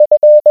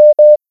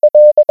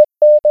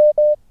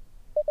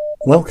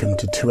Welcome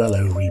to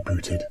 2LO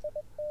Rebooted,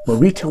 where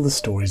we tell the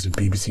stories of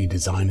BBC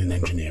design and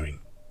engineering.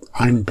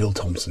 I'm Bill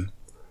Thompson.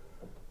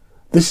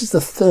 This is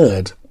the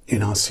third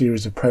in our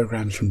series of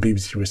programmes from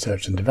BBC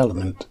Research and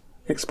Development,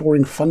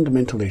 exploring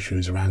fundamental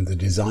issues around the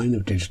design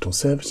of digital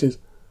services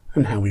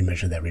and how we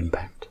measure their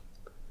impact.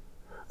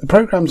 The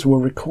programmes were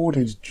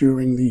recorded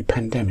during the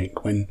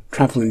pandemic when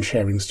travel and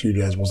sharing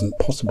studios wasn't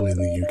possible in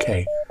the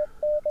UK,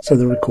 so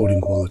the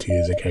recording quality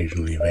is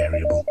occasionally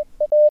variable.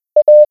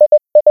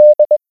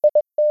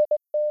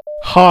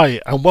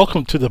 Hi, and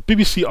welcome to the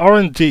BBC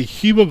R&D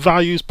Human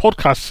Values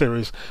podcast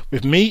series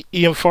with me,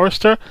 Ian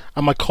Forrester,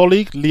 and my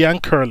colleague, Lianne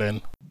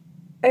Kerlin.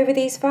 Over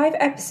these 5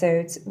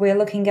 episodes, we're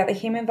looking at the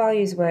human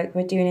values work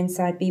we're doing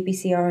inside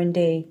BBC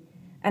R&D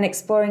and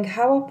exploring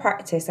how our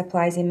practice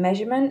applies in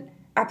measurement,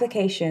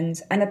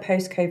 applications, and a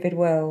post-COVID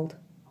world.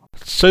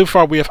 So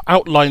far, we have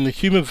outlined the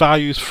human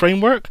values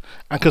framework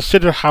and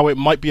considered how it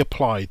might be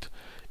applied.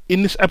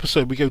 In this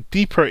episode, we go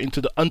deeper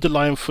into the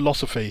underlying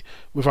philosophy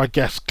with our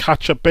guests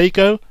Katja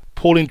Bego,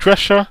 Paulien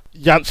Dresscher,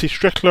 Yancey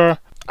Strickler,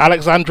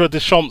 Alexandra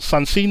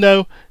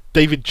Deschamps-Sonsino,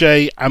 David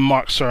J. and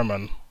Mark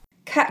Surman.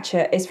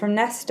 Katja is from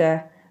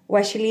Nesta,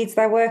 where she leads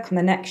their work on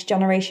the Next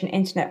Generation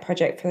Internet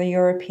project for the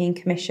European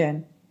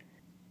Commission.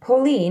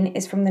 Paulien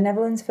is from the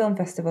Netherlands Film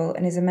Festival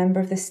and is a member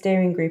of the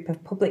steering group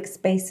of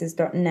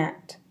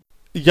publicspaces.net.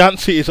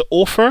 Yancey is an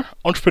author,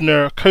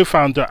 entrepreneur,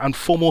 co-founder and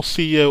former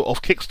CEO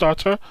of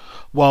Kickstarter,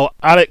 while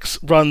Alex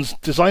runs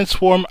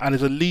Designswarm and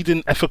is a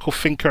leading ethical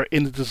thinker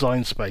in the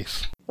design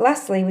space.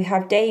 Lastly, we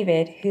have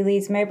David, who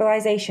leads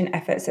mobilisation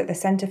efforts at the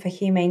Centre for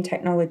Humane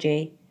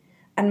Technology,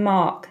 and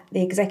Mark,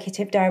 the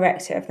Executive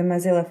Director of the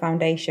Mozilla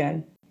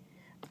Foundation.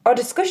 Our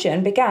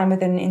discussion began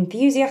with an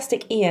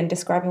enthusiastic Ian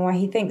describing why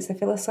he thinks the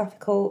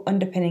philosophical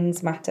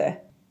underpinnings matter.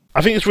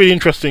 I think it's really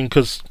interesting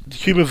because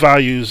human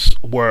values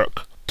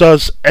work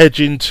does edge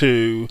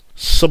into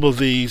some of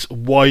these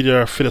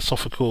wider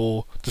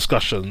philosophical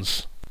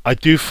discussions. I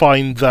do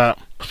find that,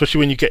 especially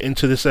when you get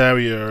into this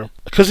area,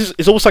 because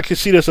it's almost like you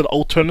see it as an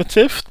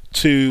alternative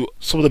to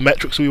some of the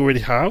metrics we already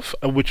have,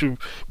 and which we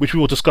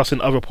will discuss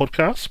in other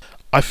podcasts.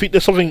 I think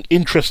there's something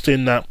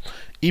interesting that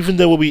even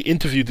though when we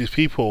interviewed these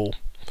people,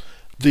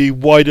 the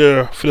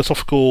wider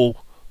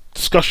philosophical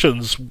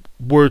discussions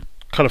were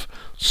kind of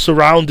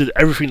surrounded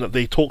everything that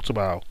they talked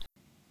about.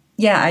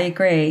 Yeah, I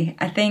agree.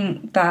 I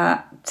think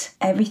that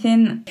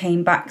everything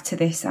came back to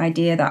this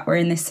idea that we're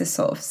in this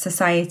sort of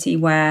society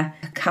where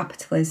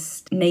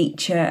capitalist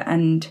nature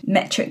and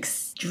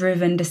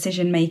metrics-driven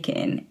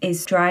decision-making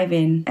is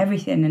driving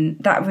everything. And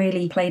that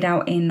really played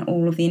out in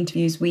all of the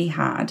interviews we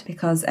had,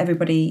 because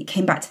everybody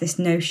came back to this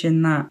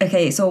notion that,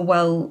 okay, it's all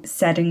well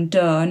said and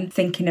done,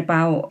 thinking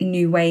about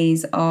new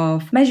ways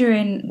of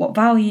measuring what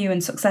value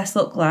and success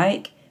look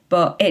like,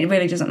 but it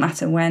really doesn't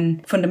matter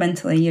when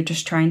fundamentally you're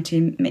just trying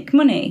to make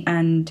money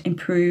and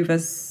improve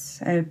as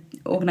an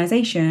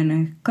organisation,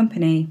 a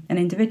company, an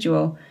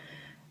individual.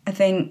 I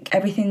think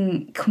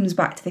everything comes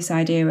back to this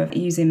idea of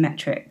using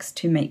metrics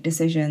to make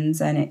decisions,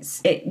 and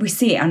we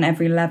see it on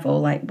every level,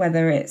 like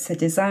whether it's a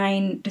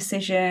design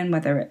decision,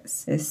 whether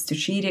it's a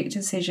strategic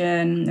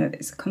decision, whether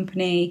it's a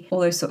company, all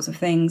those sorts of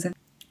things.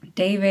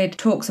 David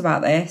talks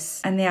about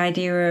this and the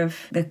idea of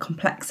the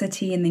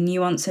complexity and the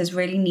nuances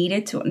really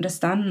needed to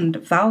understand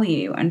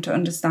value and to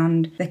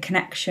understand the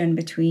connection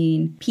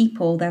between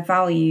people, their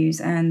values,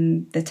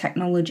 and the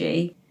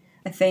technology.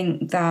 I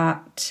think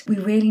that we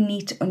really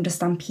need to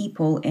understand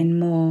people in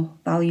more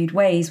valued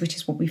ways, which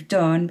is what we've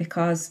done,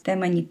 because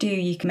then when you do,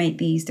 you can make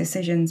these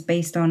decisions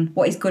based on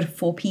what is good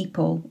for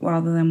people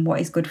rather than what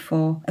is good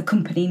for a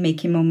company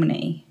making more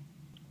money.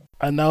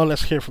 And now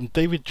let's hear from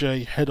David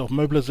J., Head of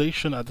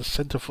Mobilisation at the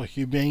Centre for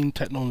Humane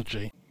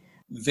Technology.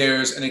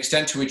 There's an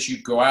extent to which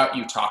you go out,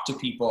 you talk to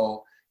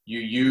people, you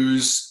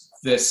use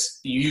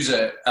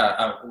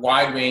a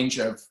wide range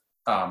of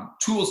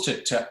tools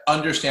to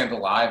understand the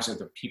lives of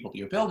the people that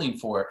you're building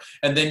for,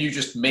 and then you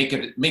just make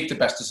the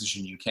best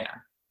decision you can.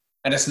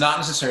 And it's not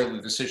necessarily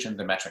the decision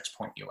the metrics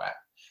point you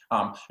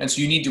at. And so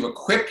you need to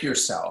equip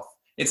yourself.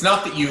 It's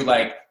not that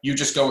you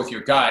just go with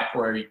your gut,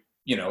 or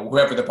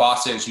whoever the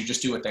boss is, you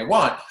just do what they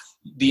want.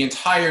 The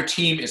entire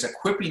team is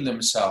equipping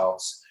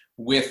themselves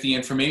with the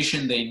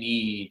information they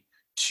need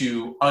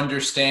to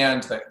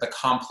understand the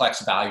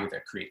complex value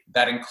they're creating.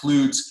 That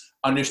includes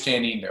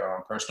understanding their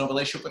own personal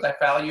relationship with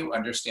that value,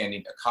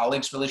 understanding their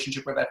colleagues'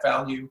 relationship with that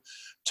value,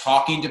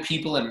 talking to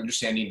people and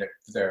understanding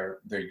their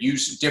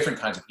different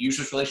kinds of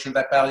users' relation to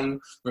that value,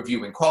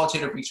 reviewing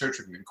qualitative research,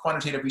 reviewing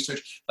quantitative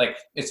research.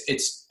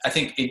 It's I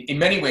think in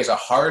many ways a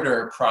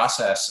harder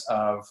process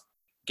of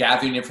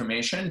gathering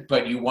information,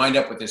 but you wind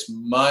up with this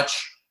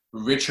much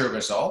richer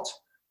result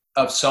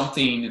of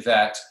something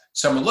that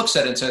someone looks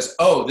at and says,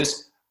 oh,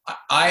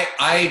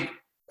 I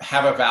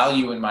have a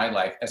value in my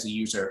life as a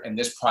user, and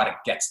this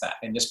product gets that,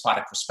 and this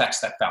product respects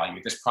that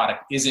value. This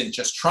product isn't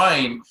just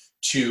trying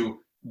to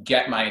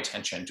get my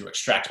attention, to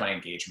extract my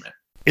engagement.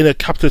 In a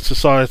capitalist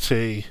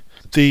society,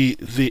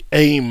 the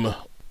aim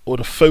or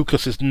the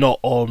focus is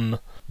not on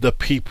the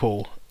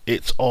people,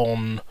 it's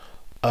on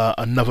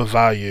another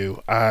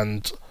value.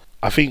 And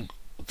I think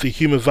the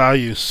human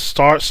value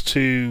starts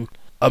to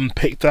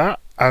unpick that,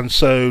 and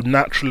so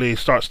naturally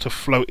starts to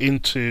flow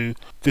into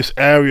this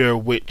area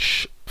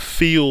which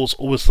feels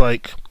almost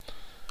like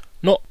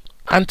not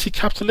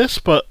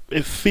anti-capitalist, but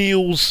it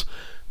feels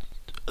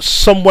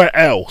somewhere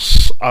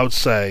else, I would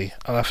say.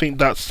 And I think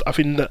that's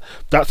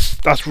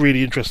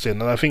really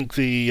interesting. And I think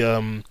the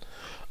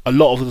a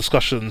lot of the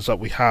discussions that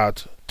we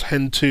had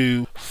tend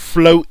to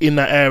float in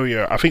that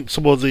area. I think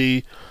some of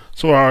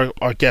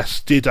our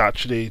guests did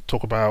actually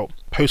talk about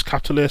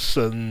post-capitalists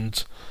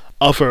and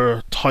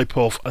other type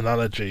of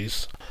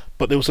analogies,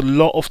 but there was a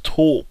lot of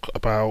talk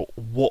about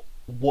what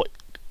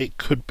it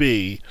could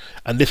be,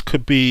 and this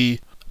could be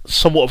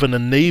somewhat of an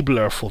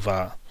enabler for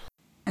that.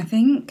 I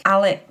think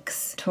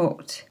Alex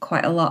talked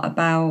quite a lot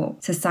about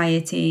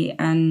society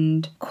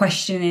and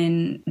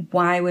questioning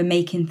why we're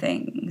making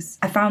things.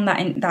 I found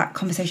that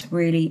conversation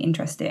really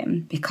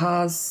interesting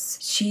because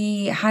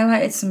she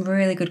highlighted some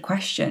really good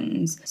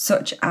questions,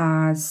 such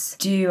as,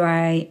 do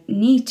I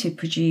need to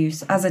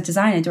produce, as a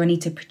designer, do I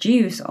need to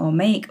produce or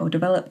make or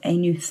develop a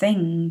new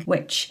thing,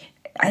 which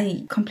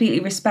I completely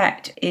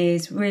respect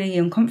is really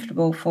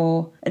uncomfortable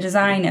for a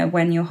designer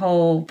when the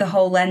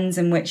whole lens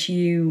in which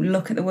you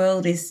look at the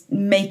world is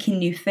making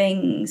new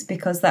things,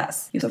 because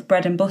that's your sort of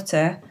bread and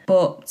butter.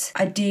 But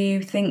I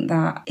do think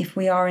that if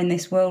we are in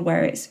this world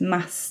where it's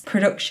mass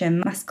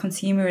production, mass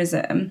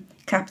consumerism,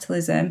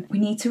 capitalism, we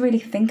need to really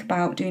think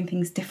about doing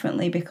things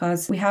differently,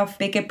 because we have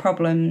bigger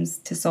problems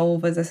to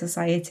solve as a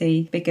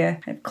society, bigger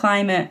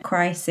climate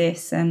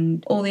crisis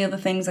and all the other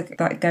things that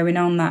are going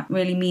on that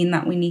really mean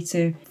that we need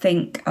to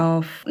think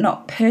of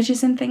not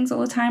purchasing things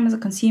all the time as a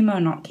consumer,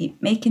 and not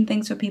keep making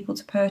things for people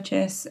to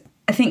purchase.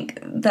 I think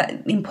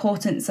that the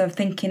importance of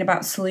thinking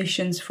about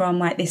solutions from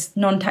like this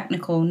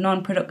non-technical,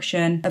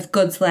 non-production of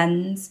goods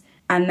lens,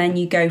 and then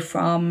you go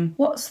from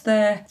what's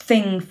the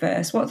thing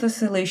first, what's the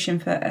solution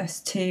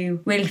first,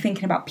 to really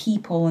thinking about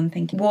people and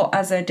thinking, what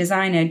as a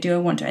designer do I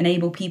want to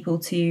enable people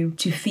to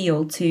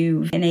feel,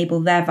 to enable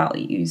their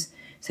values.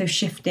 So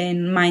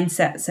shifting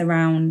mindsets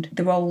around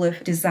the role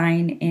of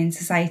design in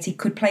society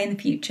could play in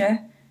the future.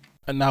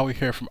 And now we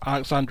hear from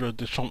Alexandra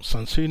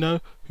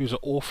Deschamps-Sonsino, who's an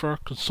author,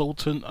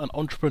 consultant and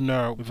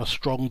entrepreneur with a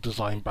strong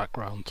design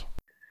background.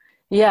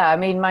 Yeah, I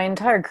mean, my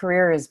entire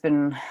career has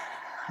been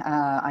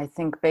I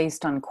think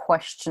based on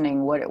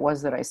questioning what it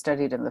was that I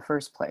studied in the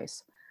first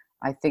place.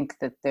 I think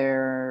that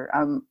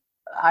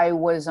I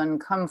was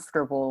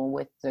uncomfortable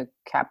with the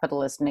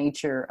capitalist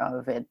nature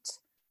of it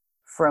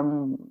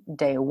from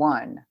day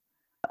one.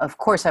 Of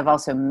course, I've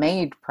also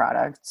made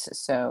products.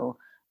 So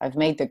I've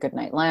made the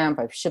Goodnight Lamp.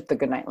 I've shipped the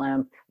Goodnight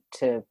Lamp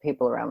to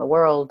people around the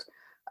world.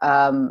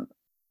 But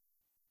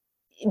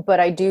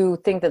I do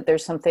think that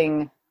there's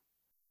something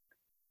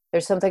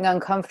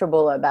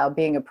uncomfortable about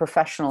being a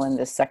professional in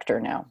this sector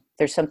now.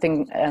 There's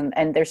something,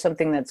 and there's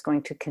something that's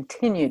going to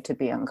continue to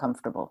be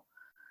uncomfortable.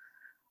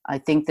 I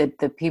think that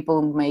the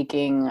people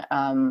making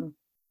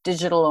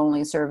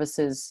digital-only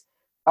services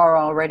are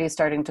already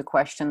starting to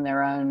question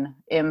their own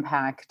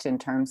impact in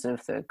terms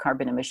of the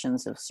carbon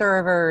emissions of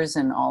servers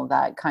and all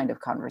that kind of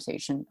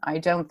conversation. I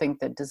don't think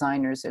that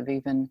designers have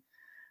even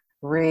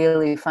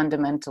really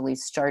fundamentally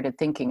started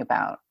thinking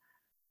about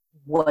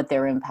what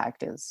their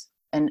impact is.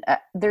 And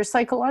their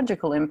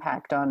psychological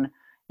impact on,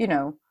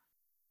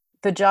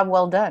 the job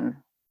well done.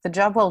 The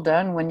job well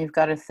done when you've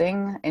got a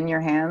thing in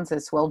your hands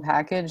that's well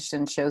packaged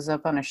and shows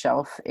up on a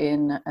shelf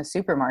in a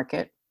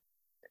supermarket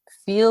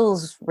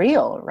feels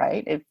real,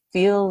 right? It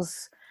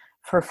feels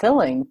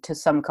fulfilling to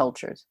some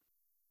cultures,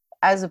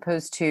 as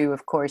opposed to,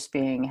 of course,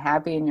 being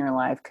happy in your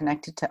life,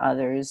 connected to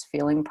others,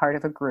 feeling part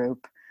of a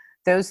group.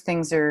 Those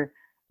things are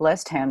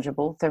less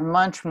tangible. They're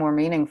much more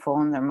meaningful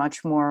and they're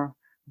much more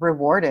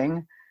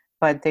rewarding,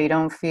 but they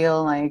don't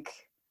feel like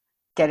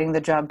getting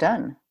the job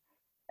done.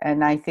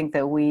 And I think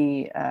that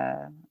we,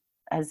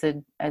 as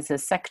a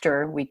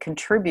sector, we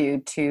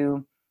contribute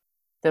to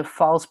the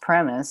false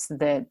premise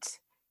that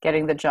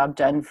getting the job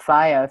done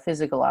via a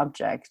physical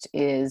object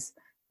is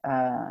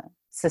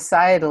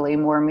societally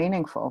more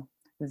meaningful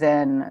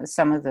than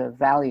some of the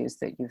values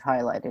that you've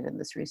highlighted in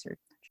this research.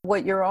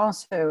 What you're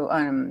also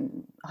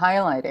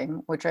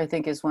highlighting, which I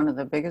think is one of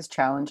the biggest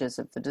challenges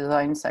of the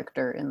design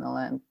sector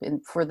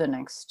for the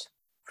next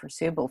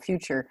foreseeable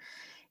future,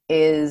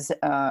 is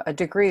a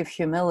degree of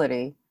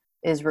humility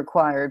is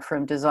required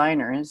from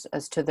designers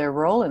as to their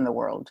role in the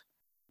world.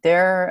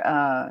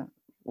 Their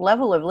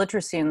level of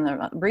literacy in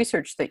the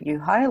research that you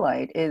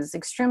highlight is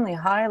extremely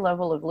high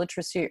level of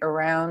literacy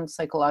around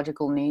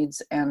psychological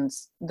needs and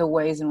the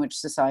ways in which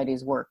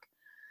societies work.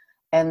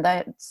 And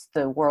that's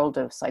the world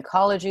of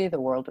psychology,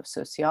 the world of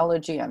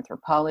sociology,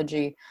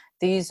 anthropology.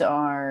 These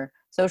are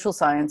social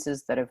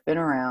sciences that have been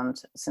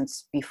around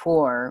since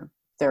before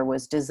there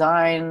was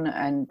design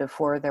and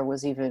before there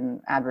was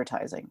even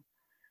advertising.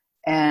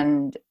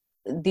 And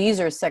these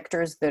are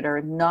sectors that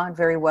are not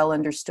very well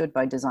understood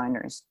by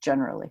designers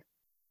generally.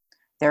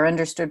 They're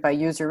understood by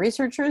user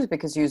researchers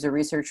because user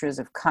researchers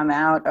have come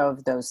out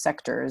of those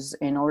sectors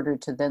in order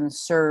to then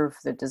serve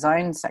the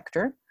design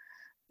sector.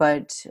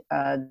 but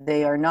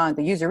they are not,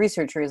 the user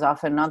researcher is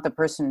often not the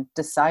person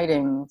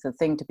deciding the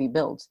thing to be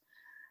built.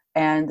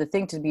 And the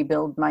thing to be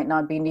built might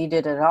not be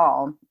needed at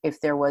all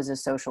if there was a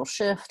social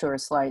shift or a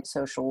slight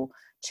social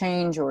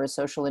change or a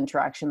social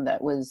interaction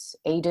that was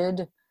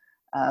aided.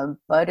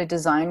 But a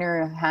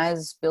designer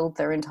has built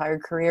their entire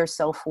career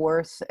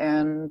self-worth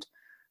and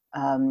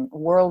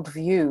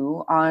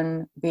worldview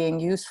on being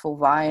useful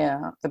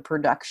via the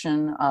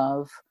production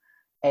of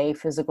a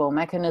physical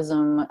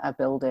mechanism, a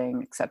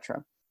building,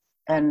 etc.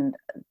 And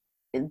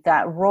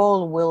that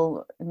role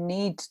will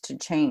need to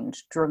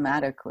change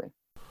dramatically.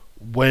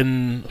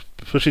 When,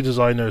 especially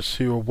designers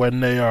when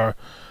they are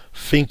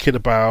thinking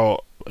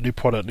about a new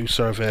product, new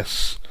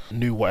service,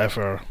 new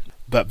whatever,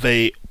 that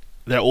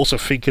they're also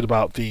thinking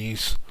about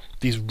these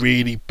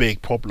really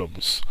big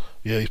problems.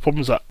 These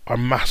problems that are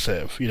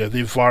massive. The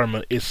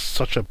environment is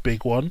such a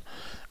big one,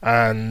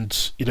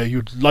 and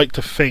you'd like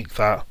to think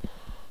that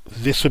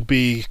this would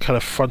be kind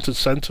of front and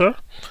center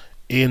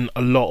in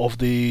a lot of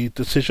the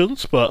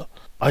decisions, but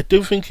I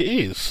don't think it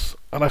is.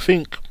 And I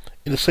think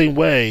in the same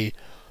way,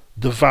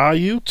 the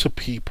value to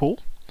people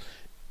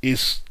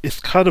is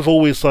kind of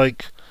always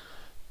like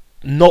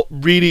not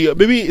really.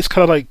 Maybe it's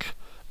kind of like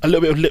a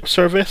little bit of lip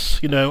service.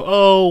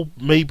 Oh,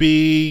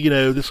 maybe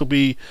this will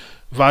be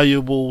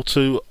valuable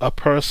to a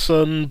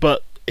person,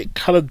 but it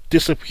kind of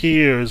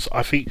disappears,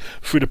 I think,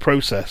 through the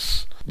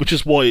process, which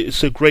is why it's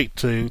so great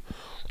to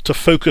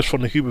focus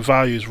on the human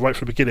values right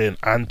from the beginning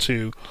and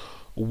to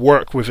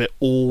work with it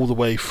all the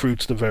way through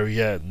to the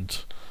very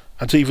end,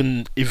 and to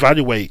even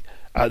evaluate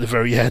at the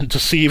very end to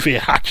see if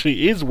it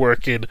actually is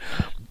working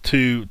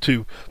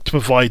to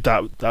provide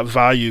that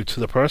value to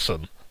the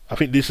person. I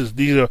think this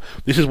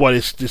is why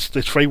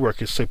this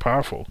framework is so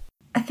powerful.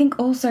 I think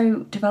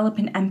also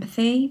developing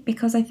empathy,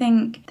 because I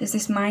think there's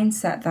this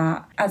mindset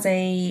that as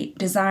a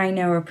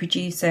designer or a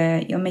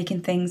producer, you're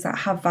making things that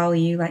have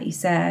value, like you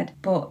said,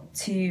 but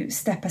to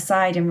step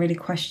aside and really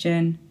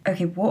question,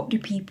 okay, what do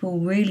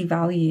people really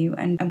value,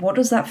 and what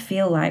does that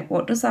feel like?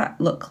 What does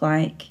that look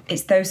like?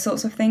 It's those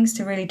sorts of things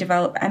to really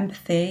develop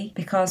empathy,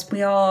 because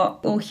we are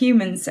all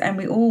humans and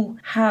we all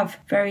have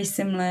very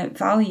similar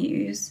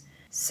values.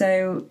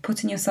 So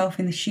putting yourself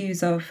in the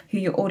shoes of who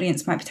your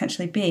audience might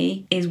potentially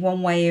be is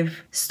one way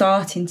of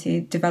starting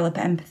to develop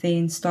empathy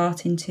and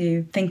starting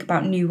to think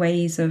about new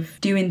ways of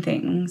doing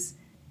things.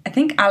 I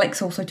think Alex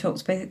also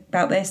talks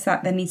about this,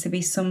 that there needs to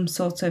be some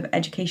sort of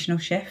educational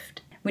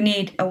shift. We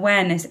need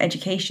awareness,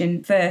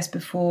 education first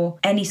before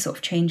any sort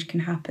of change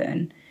can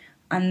happen.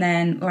 And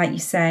then, like you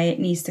say, it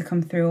needs to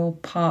come through all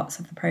parts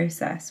of the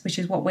process, which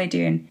is what we're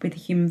doing with the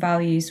human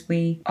values.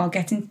 We are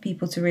getting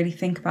people to really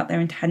think about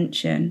their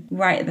intention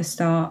right at the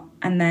start,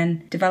 and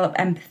then develop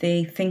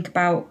empathy, think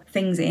about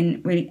things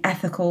in really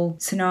ethical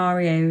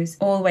scenarios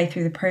all the way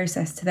through the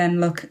process, to then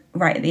look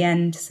right at the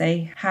end to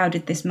say, how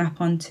did this map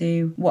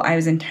onto what I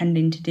was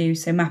intending to do?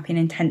 So mapping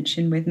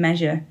intention with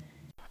measure.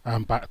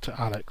 Back to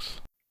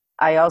Alex.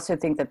 I also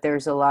think that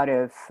there's a lot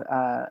of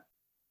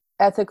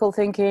ethical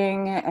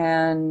thinking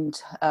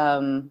and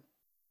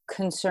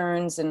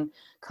concerns and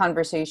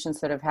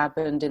conversations that have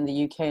happened in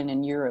the UK and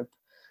in Europe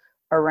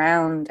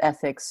around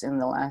ethics in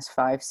the last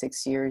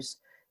 5-6 years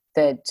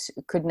that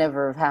could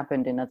never have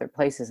happened in other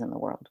places in the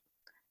world.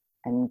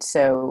 And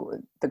so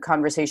the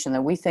conversation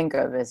that we think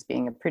of as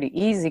being a pretty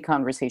easy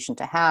conversation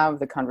to have,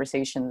 the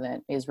conversation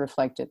that is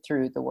reflected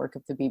through the work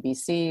of the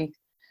BBC,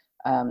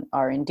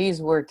 R&D's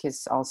work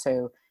is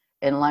also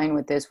in line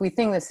with this. We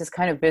think this is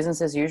kind of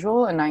business as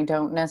usual, and I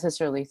don't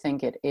necessarily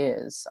think it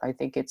is. I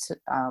think it's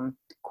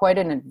quite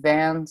an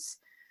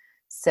advanced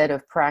set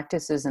of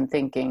practices and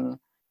thinking,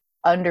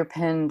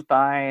 underpinned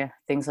by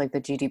things like the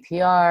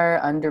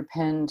GDPR,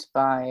 underpinned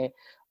by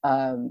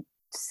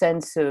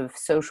sense of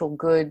social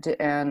good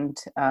and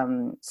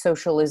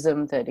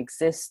socialism that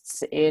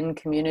exists in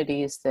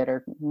communities that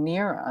are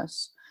near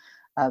us,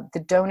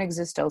 that don't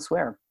exist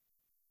elsewhere.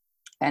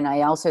 And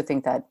I also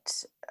think that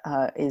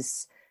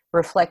is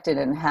reflected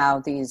in how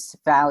these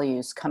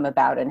values come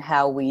about and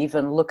how we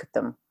even look at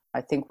them.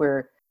 I think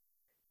we're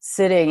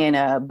sitting in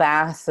a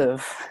bath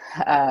of,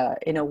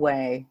 in a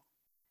way,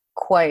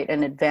 quite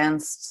an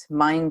advanced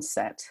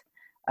mindset,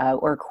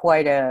 or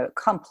quite a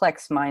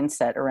complex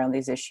mindset around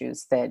these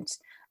issues that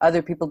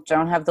other people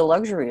don't have the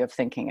luxury of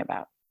thinking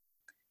about,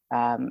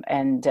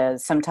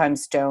 and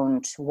sometimes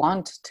don't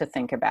want to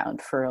think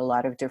about for a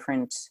lot of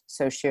different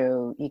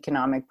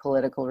socio-economic,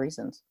 political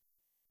reasons.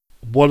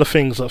 One of the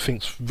things I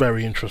think is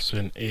very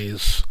interesting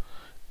is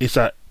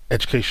that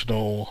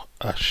educational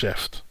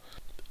shift,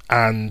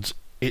 and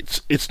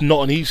it's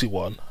not an easy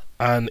one,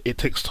 and it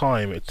takes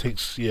time. It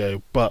takes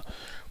but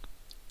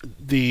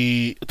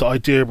the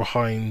idea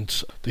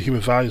behind the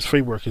human values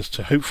framework is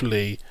to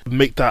hopefully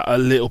make that a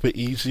little bit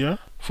easier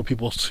for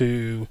people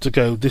to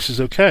go, this is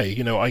okay.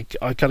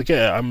 I kind of get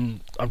it.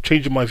 I'm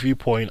changing my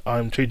viewpoint.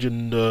 I'm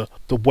changing the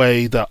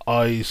way that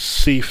I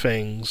see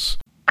things.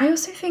 I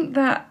also think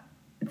that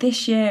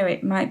this year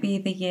it might be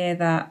the year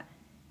that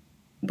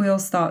we'll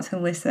start to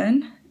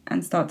listen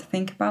and start to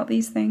think about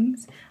these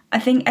things. I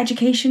think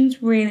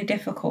education's really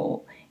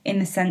difficult in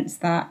the sense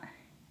that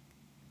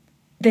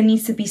there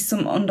needs to be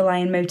some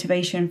underlying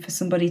motivation for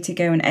somebody to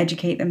go and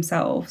educate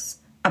themselves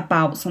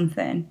about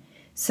something.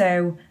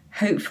 So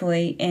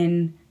hopefully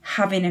in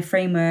having a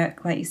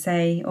framework, like you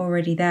say,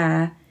 already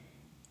there,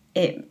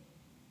 it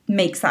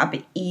makes that a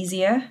bit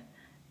easier.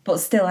 But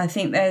still, I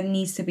think there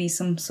needs to be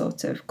some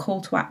sort of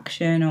call to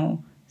action or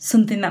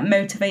something that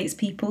motivates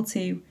people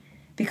to,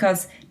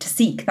 because to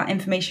seek that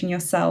information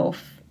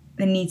yourself,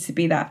 there needs to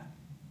be that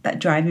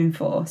driving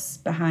force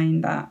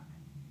behind that.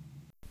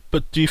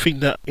 But do you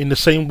think that in the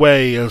same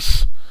way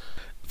as,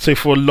 say,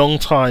 for a long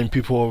time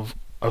people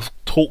have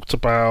talked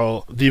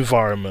about the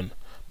environment,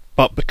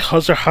 but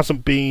because there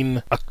hasn't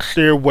been a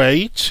clear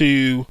way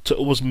to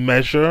always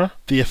measure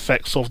the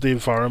effects of the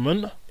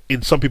environment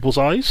in some people's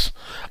eyes,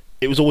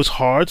 it was always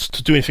hard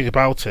to do anything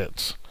about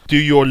it. Do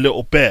your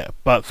little bit,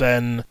 but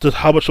then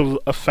how much of an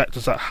effect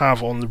does that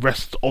have on the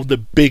rest of the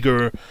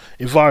bigger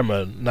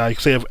environment? Now, you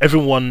can say if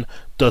everyone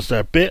does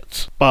their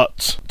bit,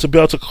 but to be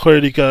able to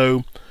clearly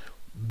go,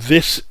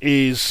 this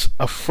is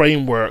a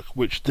framework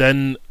which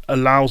then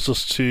allows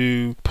us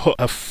to put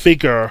a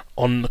figure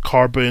on the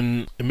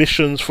carbon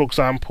emissions, for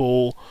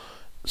example,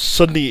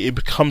 suddenly it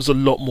becomes a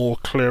lot more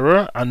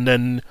clearer, and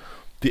then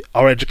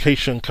our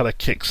education kind of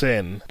kicks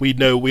in. We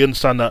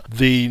understand that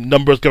the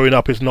numbers going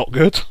up is not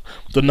good.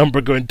 The number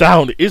going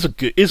down is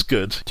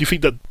good. Do you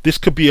think that this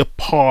could be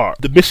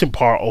the missing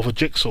part of a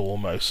jigsaw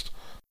almost?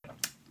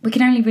 We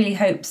can only really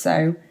hope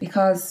so,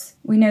 because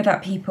we know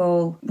that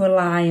people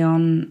rely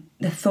on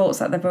the thoughts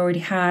that they've already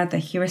had, the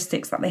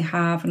heuristics that they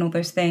have and all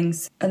those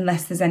things,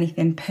 unless there's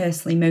anything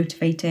personally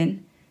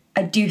motivating.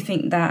 I do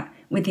think that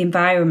with the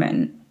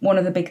environment, one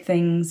of the big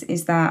things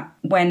is that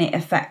when it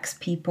affects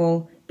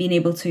people being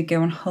able to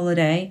go on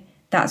holiday,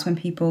 that's when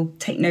people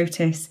take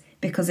notice,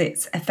 because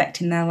it's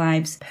affecting their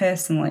lives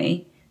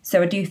personally.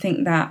 So I do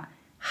think that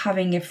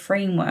having a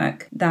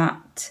framework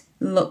that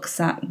looks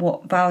at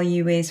what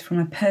value is from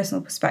a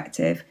personal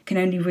perspective can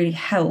only really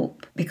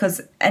help,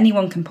 because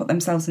anyone can put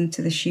themselves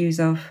into the shoes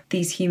of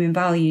these human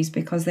values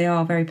because they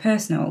are very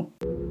personal.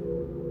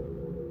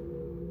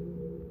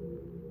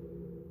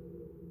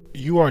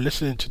 You are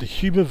listening to the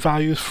Human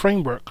Values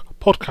Framework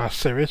podcast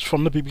series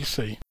from the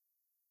BBC.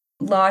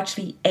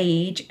 Largely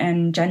age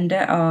and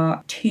gender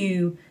are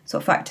two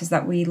sort of factors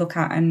that we look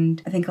at,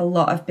 and I think a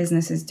lot of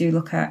businesses do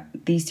look at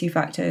these two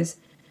factors.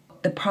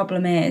 The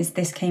problem is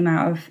this came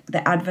out of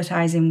the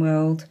advertising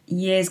world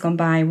years gone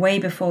by, way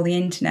before the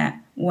internet,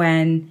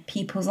 when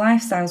people's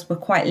lifestyles were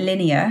quite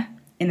linear,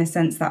 in the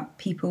sense that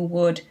people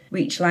would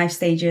reach life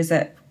stages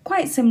at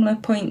quite similar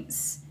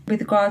points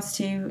with regards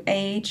to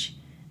age.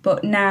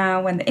 But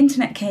now, when the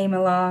internet came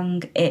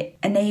along, it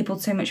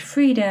enabled so much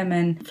freedom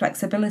and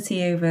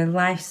flexibility over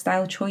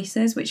lifestyle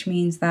choices, which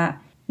means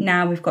that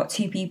now we've got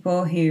two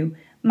people who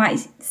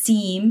might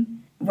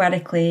seem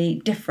radically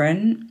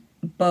different,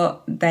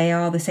 but they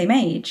are the same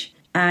age.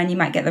 And you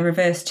might get the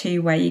reverse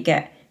too, where you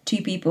get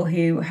two people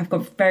who have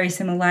got very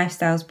similar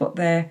lifestyles, but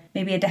they're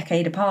maybe a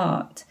decade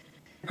apart.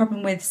 The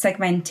problem with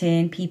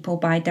segmenting people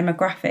by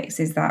demographics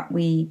is that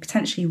we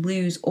potentially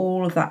lose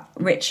all of that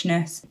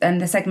richness,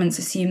 and the segments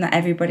assume that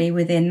everybody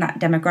within that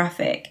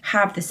demographic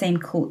have the same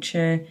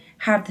culture,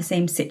 have the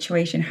same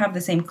situation, have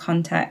the same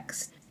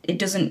context. It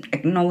doesn't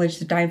acknowledge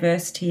the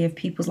diversity of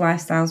people's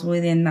lifestyles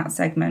within that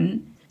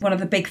segment. One of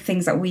the big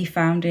things that we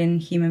found in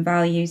human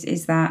values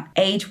is that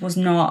age was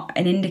not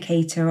an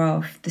indicator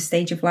of the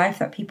stage of life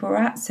that people were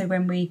at. So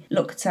when we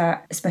looked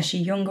at especially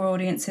younger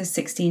audiences,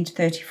 16 to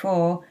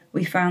 34,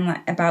 we found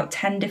that about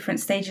 10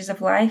 different stages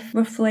of life,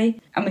 roughly.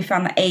 And we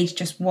found that age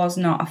just was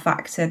not a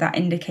factor that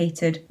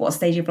indicated what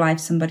stage of life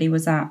somebody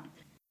was at.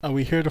 And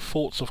we hear the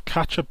thoughts of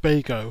Katja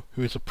Bego,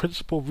 who is a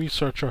principal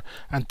researcher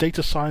and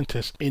data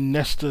scientist in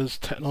Nesta's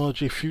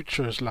Technology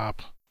Futures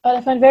Lab. What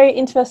I find very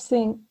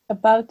interesting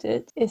about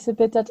it is a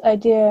bit that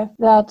idea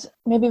that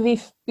maybe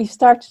we've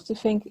started to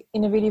think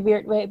in a really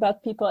weird way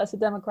about people as a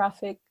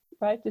demographic,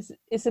 right? This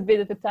is a bit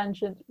of a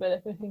tangent, but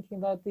if we're thinking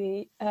about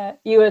the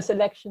US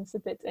elections a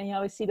bit, and you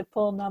always see the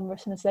poll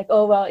numbers, and it's like,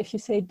 oh, well, if you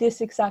say this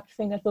exact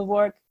thing, that will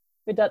work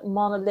with that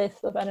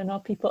monolith of, I don't know,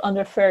 people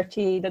under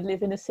 30 that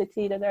live in a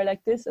city that are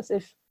like this, as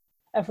if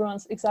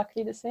everyone's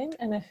exactly the same.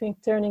 And I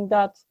think turning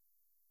that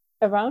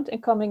around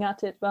and coming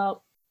at it,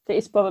 well, there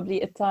is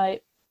probably a tie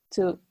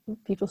to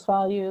people's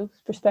values,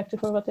 perspective,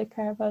 or what they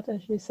care about,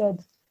 as you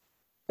said,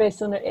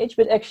 based on their age,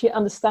 but actually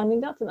understanding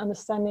that and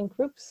understanding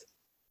groups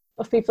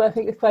of people, I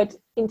think is quite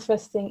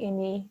interesting in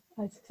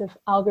the sort of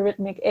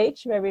algorithmic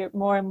age, where we're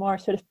more and more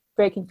sort of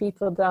breaking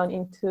people down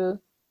into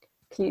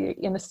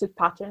clearly understood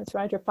patterns,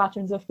 right? Or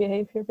patterns of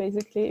behavior,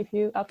 basically, if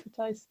you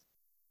advertise.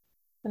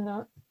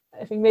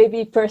 I think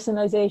maybe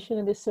personalization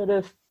and this sort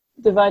of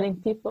dividing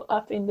people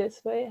up in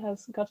this way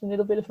has got a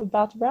little bit of a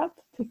bad rap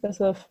because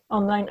of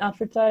online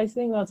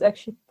advertising. Well, it's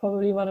actually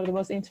probably one of the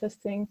most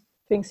interesting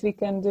things we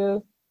can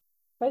do,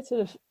 right?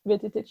 Sort of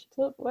with the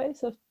digital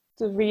ways of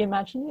to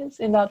reimagine it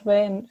in that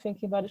way and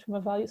thinking about it from a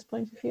values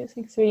point of view. I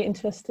think it's really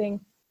interesting.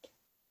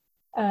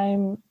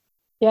 And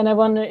I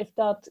wonder if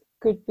that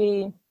could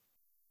be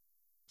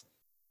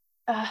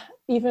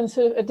even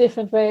sort of a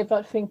different way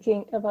about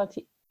thinking about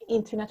the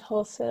internet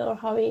wholesale or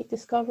how we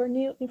discover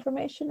new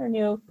information or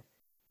new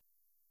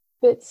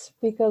bits,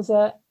 because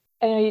I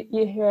know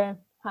you hear,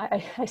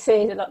 I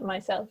say it a lot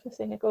myself,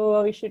 saying like, oh,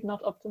 well, we should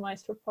not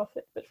optimize for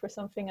profit, but for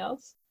something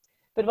else.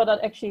 But what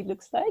that actually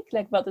looks like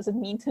what does it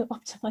mean to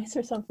optimize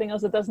for something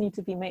else? It does need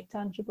to be made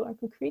tangible and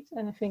concrete.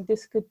 And I think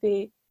this could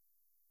be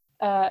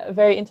a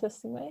very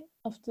interesting way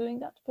of doing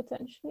that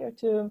potentially, or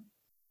to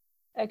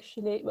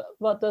actually,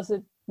 what does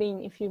it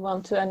mean if you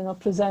want to, I don't know,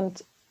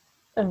 present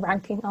a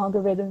ranking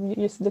algorithm? You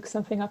just look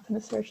something up in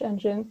the search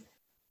engine,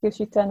 gives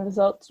you 10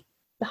 results.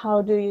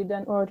 How do you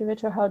then order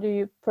it, or how do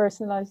you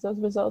personalize those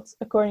results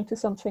according to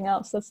something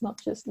else that's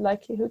not just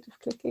likelihood of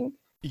clicking?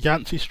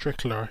 Yancey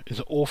Strickler is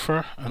an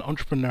author and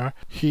entrepreneur.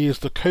 He is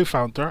the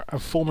co-founder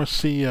and former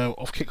CEO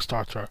of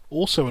Kickstarter,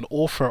 also an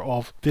author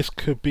of This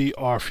Could Be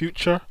Our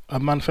Future, a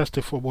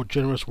manifesto for a more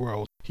generous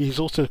world. He is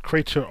also the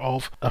creator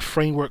of a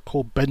framework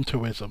called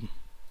Bentoism.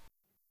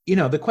 You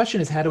know, the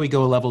question is, how do we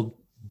go a level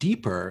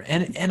deeper?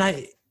 And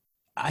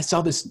I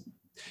saw this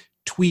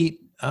tweet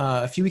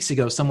a few weeks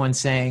ago, someone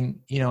saying,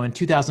 you know, in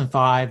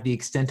 2005, the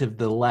extent of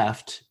the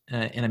left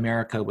in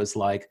America was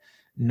like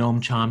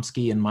Noam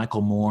Chomsky and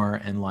Michael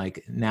Moore and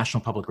like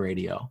National Public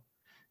Radio.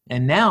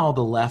 And now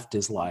the left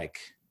is like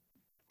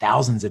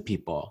thousands of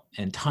people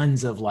and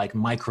tons of like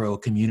micro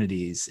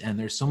communities, and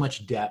there's so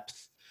much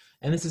depth.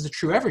 And this is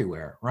true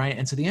everywhere, right?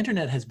 And so the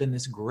internet has been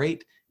this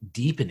great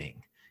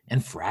deepening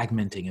and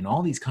fragmenting and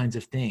all these kinds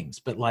of things.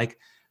 But like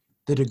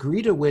the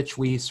degree to which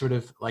we sort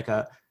of like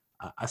a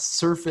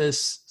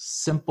surface,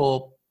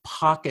 simple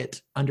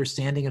pocket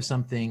understanding of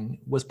something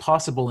was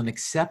possible and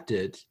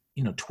accepted,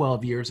 you know,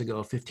 12 years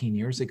ago, 15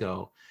 years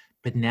ago.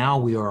 But now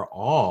we are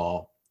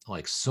all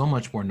like so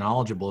much more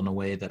knowledgeable in a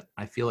way that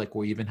I feel like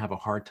we even have a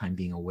hard time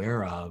being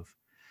aware of.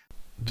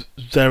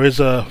 There is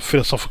a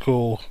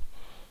philosophical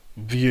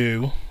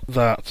view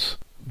that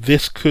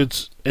this could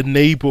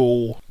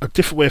enable a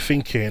different way of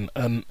thinking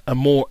and a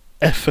more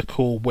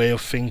ethical way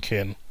of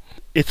thinking.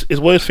 It's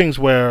one of those things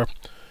where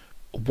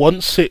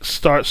once it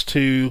starts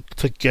to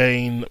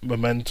gain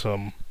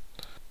momentum,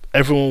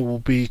 everyone will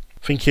be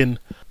thinking,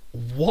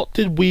 what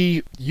did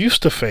we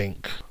used to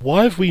think?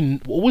 Why have we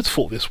always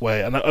thought this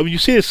way? And I mean, you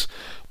see this,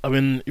 I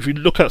mean, if you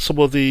look at some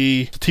of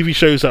the TV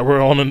shows that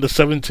were on in the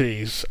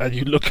 70s, and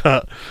you look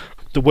at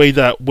the way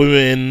that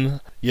women,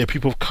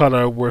 people of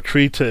colour were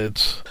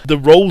treated, the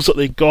roles that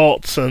they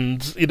got,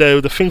 and, you know,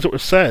 the things that were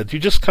said, you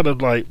just kind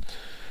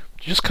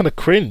of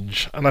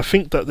cringe. And I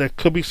think that there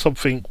could be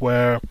something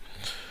where,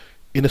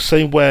 in the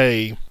same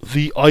way,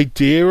 the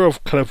idea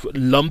of kind of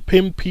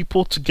lumping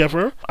people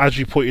together, as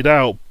you pointed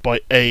out,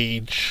 by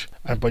age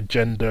and by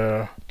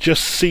gender,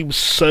 just seems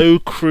so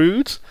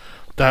crude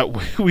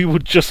that we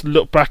would just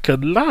look back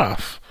and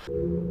laugh.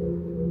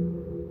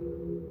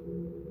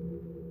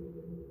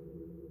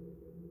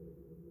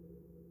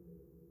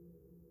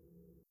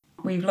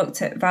 We've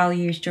looked at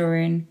values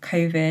during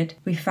COVID.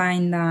 We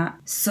find that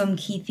some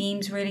key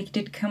themes really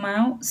did come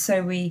out.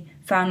 So we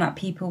found that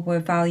people were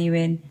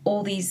valuing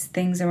all these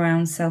things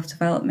around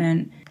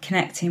self-development,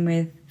 connecting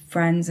with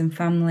friends and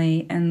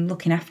family, and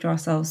looking after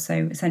ourselves.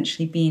 So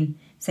essentially being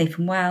safe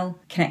and well,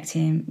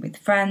 connecting with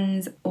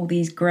friends, all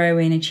these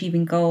growing,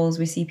 achieving goals.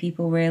 We see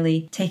people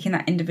really taking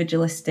that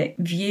individualistic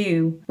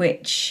view,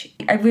 which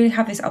I really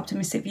have this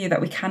optimistic view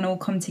that we can all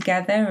come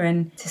together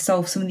and to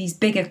solve some of these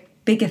bigger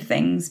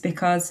things,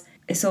 because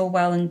it's all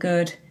well and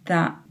good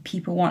that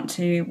people want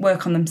to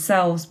work on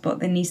themselves, but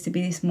there needs to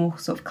be this more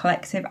sort of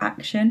collective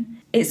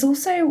action. It's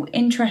also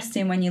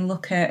interesting when you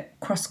look at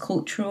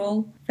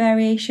cross-cultural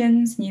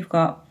variations, and you've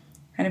got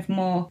kind of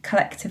more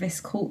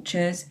collectivist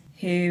cultures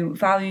who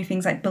value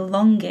things like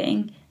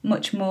belonging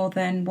much more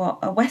than what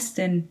a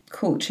Western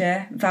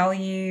culture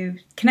value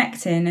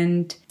connecting.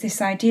 And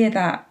this idea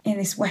that in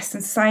this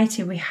Western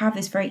society we have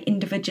this very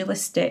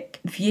individualistic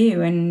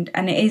view, and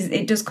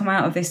it does come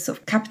out of this sort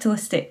of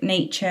capitalistic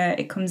nature,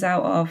 it comes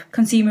out of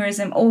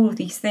consumerism, all of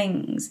these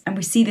things. And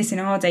we see this in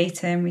our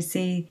data, and we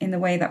see in the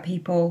way that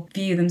people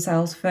view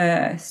themselves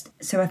first.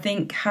 So I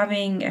think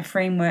having a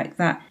framework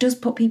that does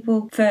put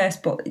people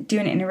first, but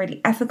doing it in a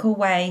really ethical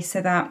way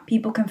so that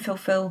people can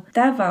fulfill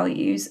their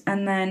values,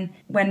 and then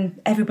when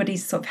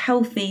everybody's sort of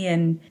healthy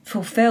and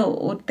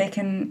fulfilled, they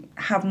can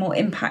have more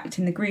impact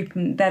in the group.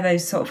 And they're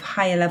those sort of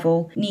higher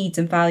level needs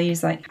and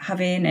values, like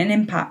having an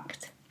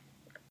impact.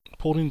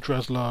 Paulien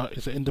Dresscher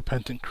is an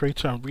independent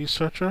creator and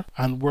researcher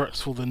and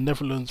works for the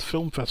Netherlands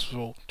Film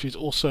Festival. She's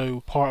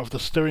also part of the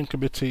steering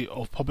committee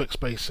of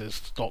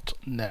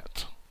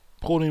publicspaces.net.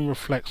 Paulien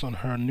reflects on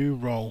her new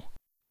role.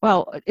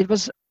 Well, it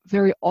was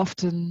very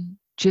often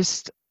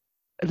just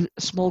a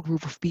small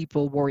group of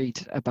people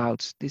worried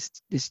about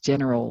this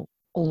general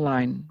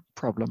online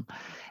problem.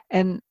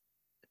 And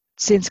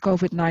since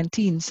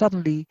COVID-19,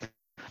 suddenly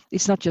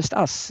it's not just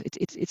us.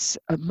 It's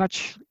a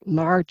much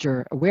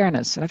larger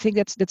awareness. And I think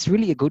that's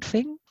really a good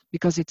thing,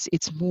 because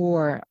it's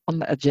more on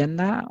the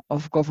agenda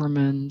of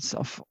governments,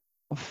 of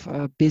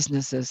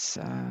businesses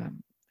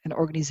and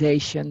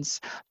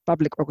organizations,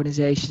 public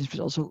organizations,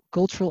 but also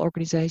cultural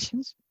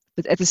organizations.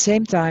 But at the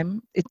same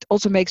time, it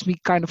also makes me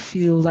kind of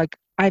feel like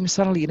I'm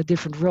suddenly in a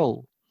different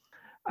role.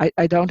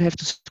 I don't have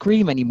to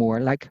scream anymore,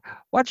 like,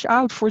 watch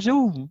out for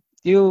Zoom.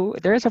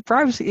 There is a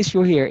privacy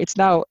issue here. It's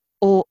now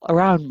all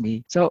around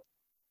me. So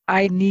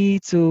I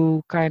need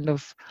to kind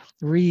of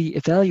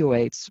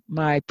reevaluate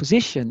my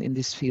position in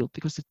this field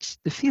because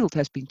the field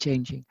has been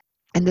changing.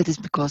 And that is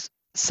because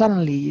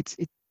suddenly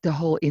the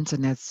whole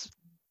internet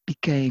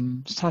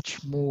became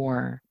such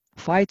more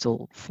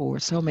vital for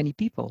so many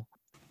people.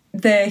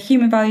 The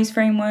human values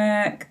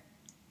framework,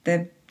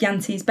 the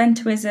Yancey's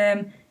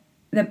Bentoism,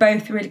 they're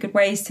both really good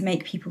ways to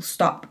make people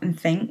stop and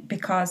think,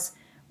 because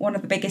one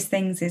of the biggest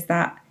things is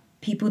that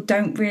people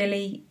don't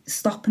really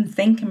stop and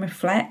think and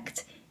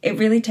reflect. It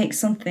really takes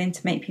something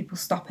to make people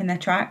stop in their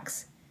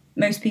tracks.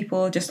 Most people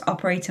are just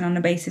operating on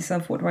the basis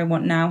of, what do I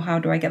want now? How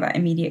do I get that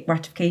immediate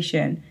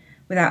gratification,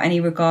 without any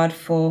regard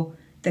for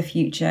the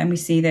future? And we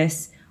see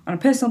this on a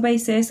personal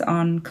basis,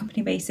 on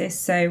company basis.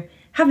 So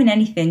having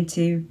anything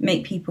to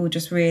make people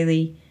just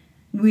really,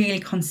 really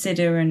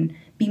consider and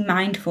be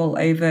mindful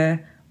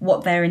over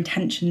what their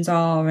intentions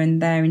are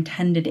and their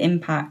intended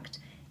impact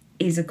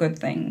is a good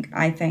thing,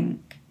 I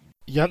think.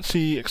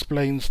 Yancey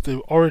explains the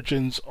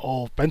origins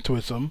of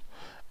Bentoism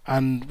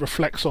and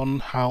reflects on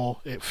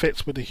how it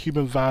fits with the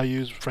human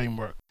values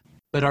framework.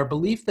 But our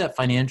belief that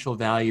financial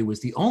value was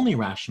the only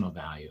rational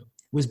value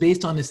was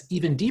based on this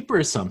even deeper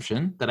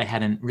assumption that I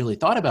hadn't really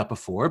thought about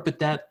before, but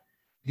that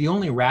the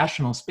only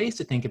rational space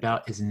to think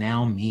about is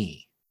now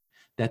me.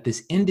 That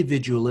this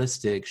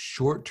individualistic,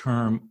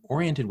 short-term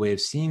oriented way of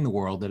seeing the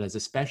world that is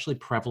especially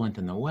prevalent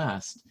in the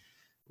West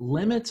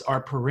limits our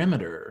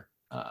perimeter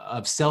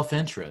of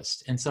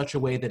self-interest in such a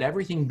way that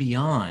everything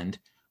beyond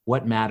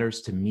what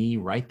matters to me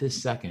right this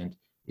second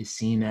is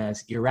seen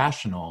as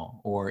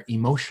irrational or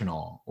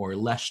emotional or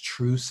less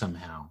true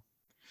somehow.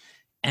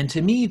 And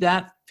to me,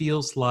 that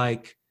feels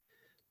like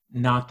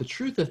not the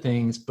truth of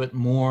things, but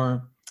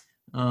more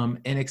an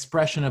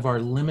expression of our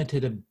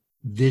limited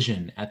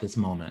vision at this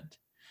moment.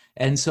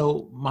 And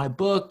so my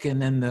book,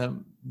 and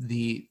then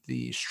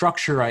the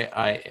structure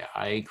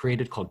I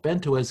created called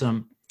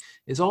Bentoism,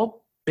 is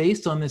all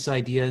based on this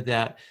idea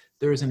that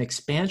there is an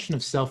expansion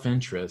of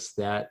self-interest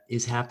that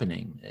is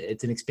happening.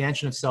 It's an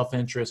expansion of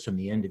self-interest from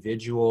the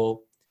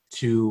individual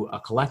to a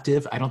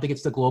collective. I don't think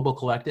it's the global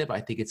collective. I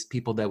think it's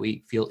people that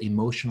we feel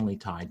emotionally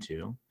tied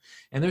to.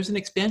 And there's an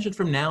expansion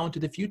from now into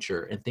the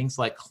future, and things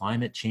like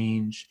climate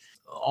change,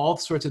 all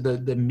sorts of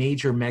the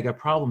major mega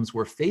problems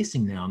we're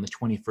facing now in the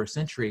 21st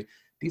century.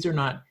 These are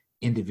not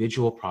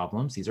individual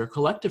problems. These are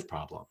collective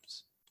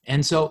problems.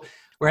 And so,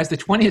 whereas the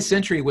 20th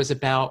century was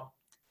about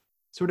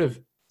sort of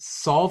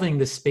solving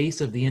the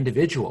space of the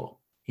individual,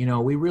 you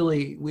know, we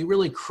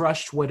really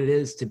crushed what it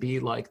is to be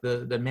like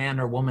the man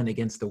or woman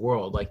against the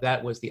world. Like,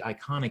 that was the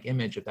iconic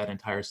image of that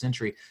entire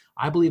century.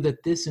 I believe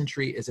that this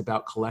century is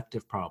about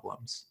collective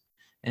problems,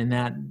 and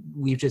that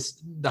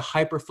the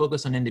hyper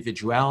focus on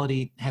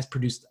individuality has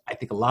produced, I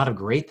think, a lot of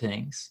great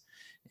things.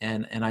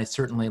 And I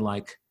certainly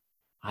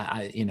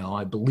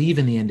I believe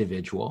in the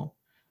individual,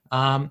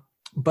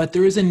 but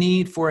there is a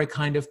need for a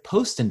kind of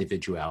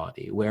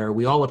post-individuality where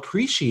we all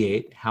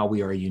appreciate how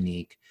we are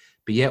unique,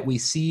 but yet we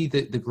see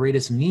the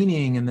greatest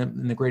meaning and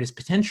the greatest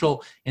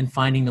potential in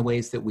finding the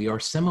ways that we are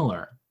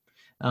similar,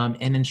 and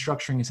in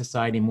structuring a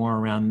society more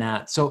around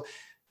that. So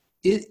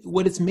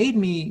what it's made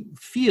me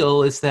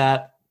feel is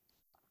that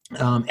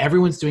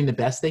everyone's doing the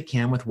best they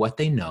can with what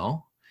they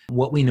know.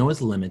 What we know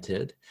is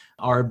limited.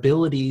 Our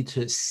ability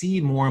to see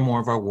more and more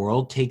of our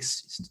world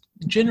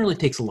generally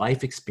takes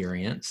life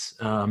experience,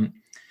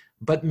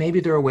 but maybe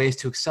there are ways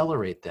to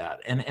accelerate that.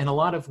 And a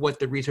lot of what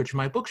the research in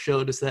my book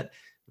showed is that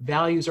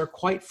values are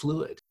quite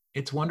fluid.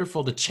 It's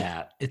wonderful to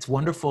chat. It's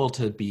wonderful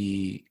to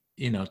be,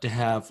 to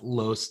have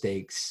low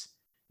stakes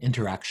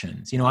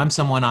interactions. I'm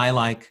someone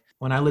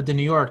when I lived in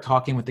New York,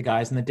 talking with the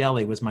guys in the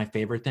deli was my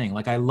favorite thing.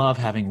 Like, I love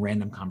having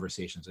random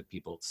conversations with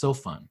people. It's so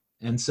fun.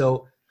 And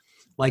so,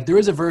 like, there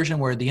is a version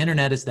where the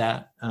internet is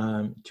that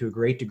to a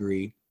great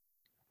degree.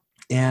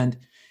 And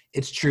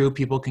it's true,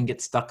 people can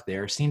get stuck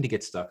there, seem to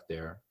get stuck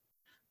there.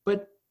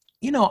 But,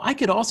 I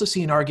could also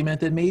see an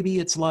argument that maybe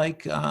it's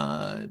like,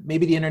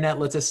 maybe the internet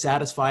lets us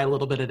satisfy a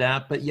little bit of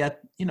that, but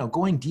yet,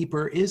 going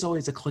deeper is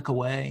always a click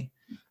away.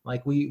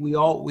 Like, we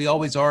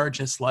always are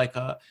just like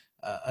a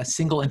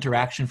single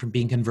interaction from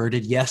being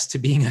converted, yes, to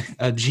being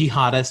a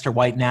jihadist or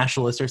white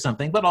nationalist or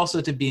something, but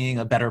also to being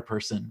a better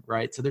person,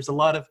 right? So there's a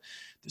lot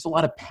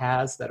of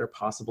paths that are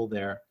possible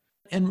there.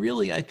 And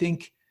really, I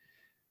think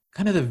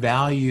kind of the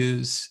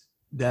values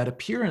that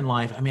appear in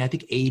life, I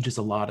think age is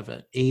a lot of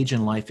it. Age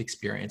and life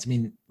experience.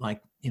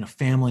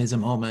 Family is a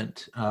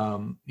moment,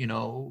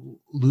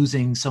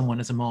 losing someone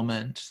is a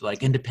moment,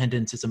 like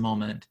independence is a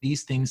moment.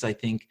 These things, I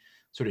think,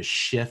 sort of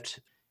shift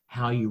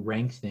how you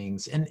rank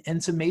things.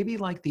 And so maybe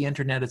like the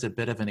internet is a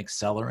bit of an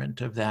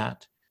accelerant of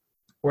that.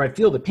 Where I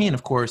feel the pain,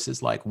 of course,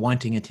 is like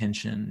wanting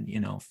attention,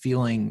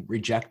 feeling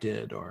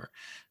rejected, or,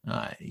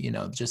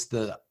 just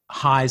the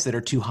highs that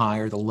are too high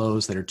or the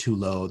lows that are too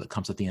low that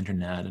comes with the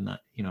internet. And,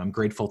 I'm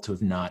grateful to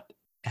have not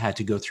had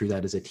to go through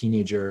that as a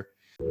teenager.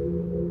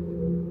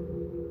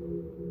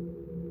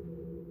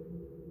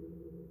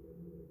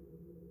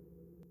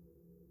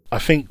 I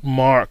think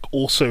Mark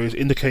also is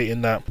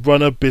indicating that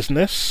run a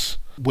business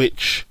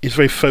which is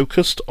very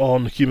focused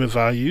on human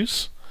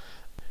values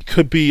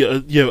could be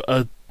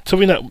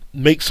something that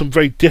makes them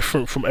very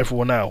different from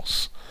everyone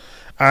else.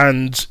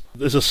 And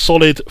there's a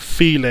solid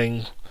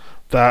feeling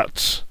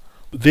that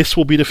this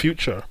will be the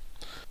future.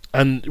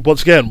 And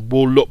once again,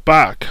 we'll look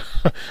back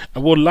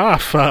and we'll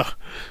laugh at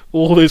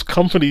all those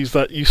companies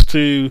that used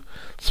to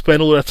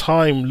spend all their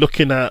time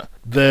looking at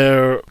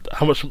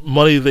how much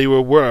money they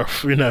were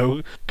worth,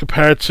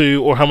 compared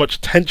to, or how much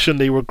attention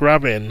they were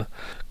grabbing,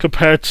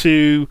 compared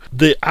to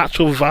the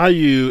actual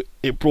value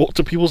it brought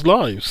to people's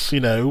lives.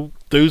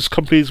 Those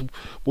companies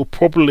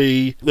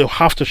they'll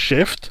have to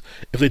shift.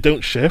 If they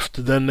don't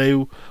shift, then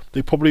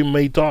they probably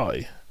may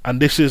die.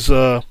 And this is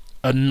a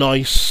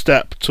nice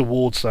step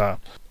towards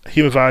that.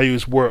 Human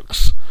values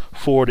works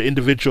for the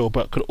individual,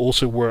 but could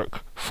also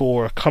work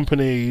for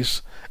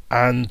companies,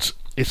 and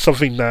it's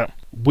something that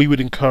we would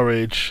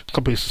encourage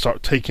companies to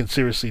start taking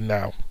seriously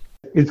now.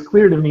 It's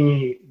clear to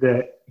me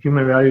that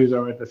human values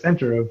are at the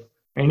center of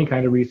any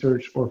kind of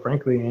research, or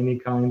frankly, any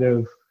kind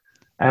of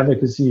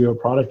advocacy or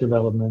product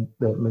development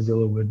that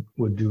Mozilla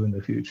would do in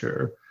the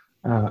future.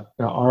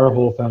 Our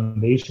whole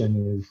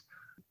foundation is,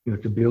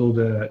 to build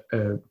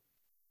an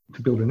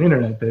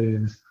internet that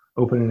is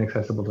open and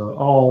accessible to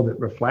all, that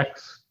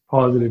reflects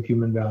positive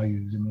human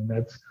values.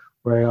 That's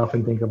where I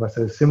often think of us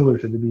as similar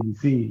to the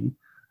BBC,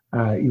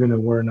 even though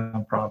we're a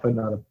nonprofit,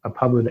 not a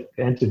public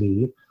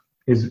entity.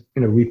 Is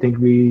we think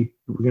we're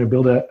going to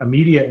build a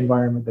media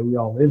environment that we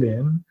all live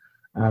in.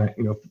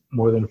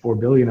 More than 4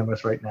 billion of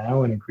us right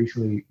now, and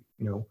increasingly,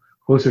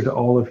 closer to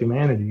all of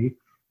humanity.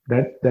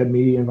 That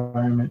media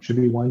environment should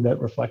be one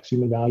that reflects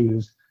human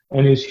values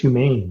and is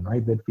humane,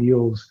 right? That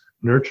feels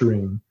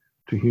nurturing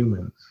to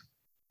humans.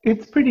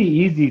 It's pretty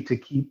easy to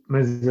keep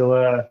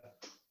Mozilla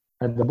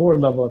at the board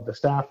level, at the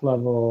staff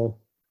level,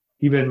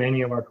 even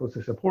many of our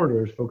closest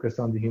supporters focused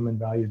on the human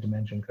values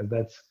dimension, because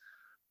that's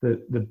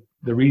the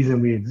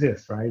reason we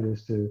exist, right?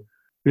 Is to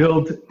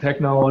build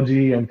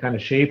technology and kind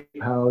of shape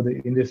how the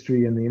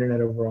industry and the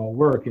internet overall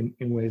work in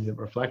ways that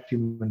reflect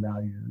human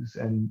values.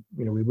 And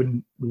we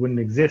wouldn't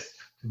exist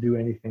to do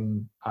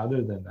anything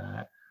other than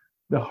that.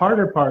 The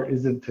harder part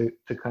isn't to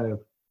kind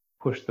of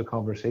push the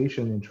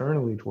conversation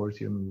internally towards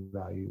human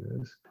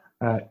values.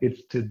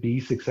 It's to be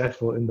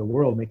successful in the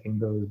world, making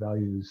those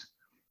values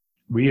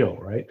real,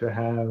 right? To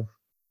have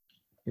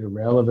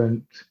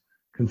relevant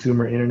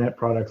consumer internet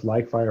products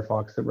like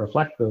Firefox that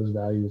reflect those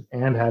values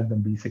and have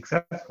them be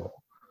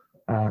successful.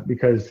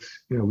 Because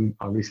we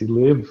obviously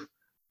live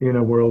in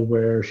a world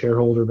where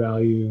shareholder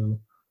value,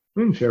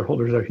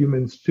 shareholders are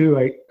humans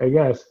too, I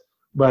guess,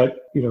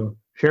 but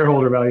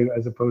shareholder value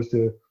as opposed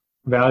to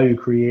value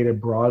created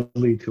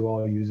broadly to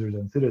all users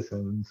and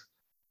citizens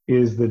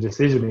is the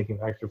decision-making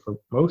factor for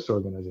most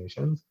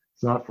organizations.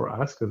 It's not for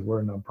us because we're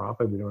a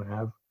nonprofit. We don't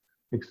have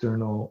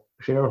external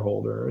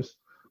shareholders.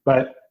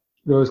 But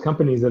those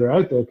companies that are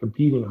out there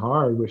competing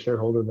hard with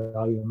shareholder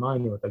value in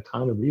mind, with a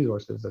ton of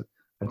resources, a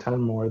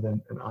ton more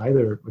than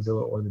either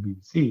Mozilla or the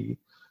BBC,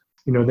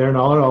 they're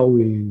not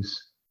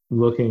always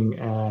looking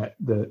at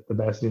the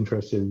best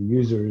interest of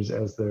users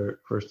as their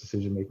first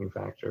decision-making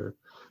factor.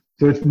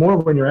 So it's more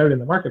when you're out in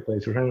the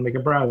marketplace, we're trying to make a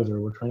browser,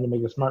 we're trying to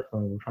make a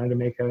smartphone, we're trying to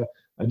make a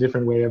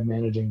different way of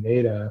managing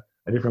data,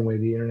 a different way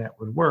the internet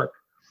would work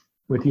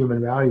with human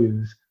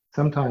values.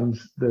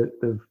 Sometimes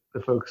the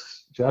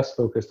folks just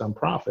focused on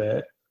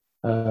profit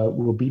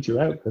will beat you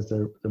out because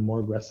they're the more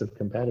aggressive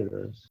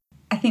competitors.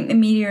 I think the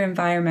media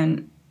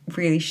environment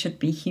really should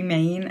be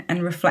humane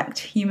and reflect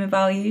human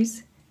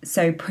values.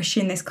 So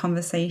pushing this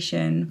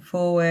conversation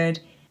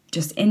forward,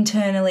 just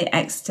internally,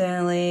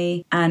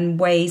 externally, and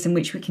ways in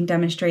which we can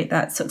demonstrate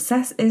that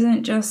success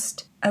isn't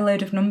just a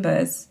load of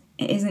numbers.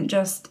 It isn't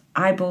just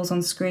eyeballs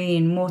on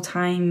screen, more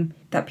time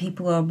that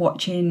people are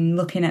watching,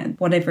 looking at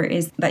whatever it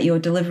is that you're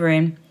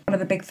delivering. One of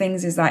the big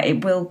things is that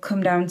it will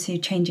come down to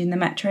changing the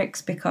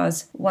metrics,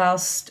 because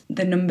whilst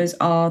the numbers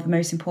are the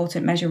most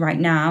important measure right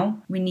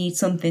now, we need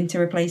something to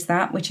replace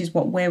that, which is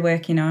what we're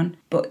working on.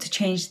 But to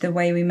change the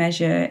way we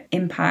measure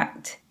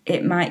impact,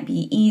 it might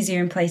be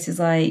easier in places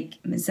like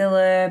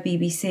Mozilla,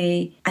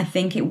 BBC. I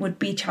think it would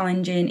be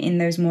challenging in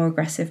those more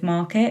aggressive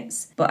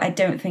markets, but I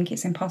don't think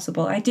it's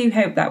impossible. I do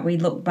hope that we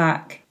look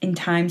back in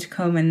time to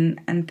come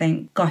and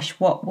think, gosh,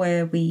 what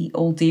were we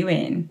all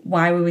doing?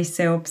 Why were we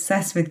so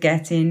obsessed with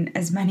getting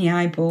as many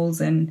eyeballs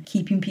and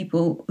keeping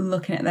people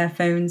looking at their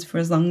phones for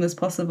as long as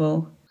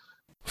possible?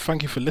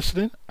 Thank you for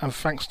listening, and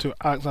thanks to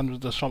Alexandra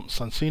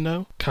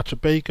Deschamps-Sonsino, Katja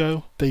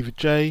Bego, David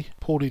J.,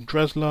 Paulien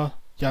Dresscher,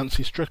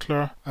 Yancey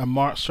Strickler, and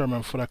Mark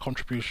Surman for their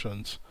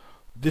contributions.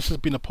 This has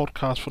been a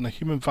podcast from the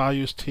Human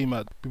Values team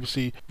at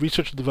BBC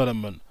Research and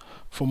Development.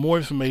 For more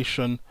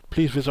information,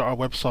 please visit our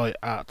website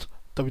at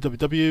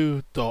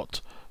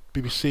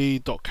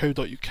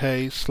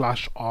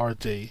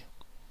www.bbc.co.uk/rd.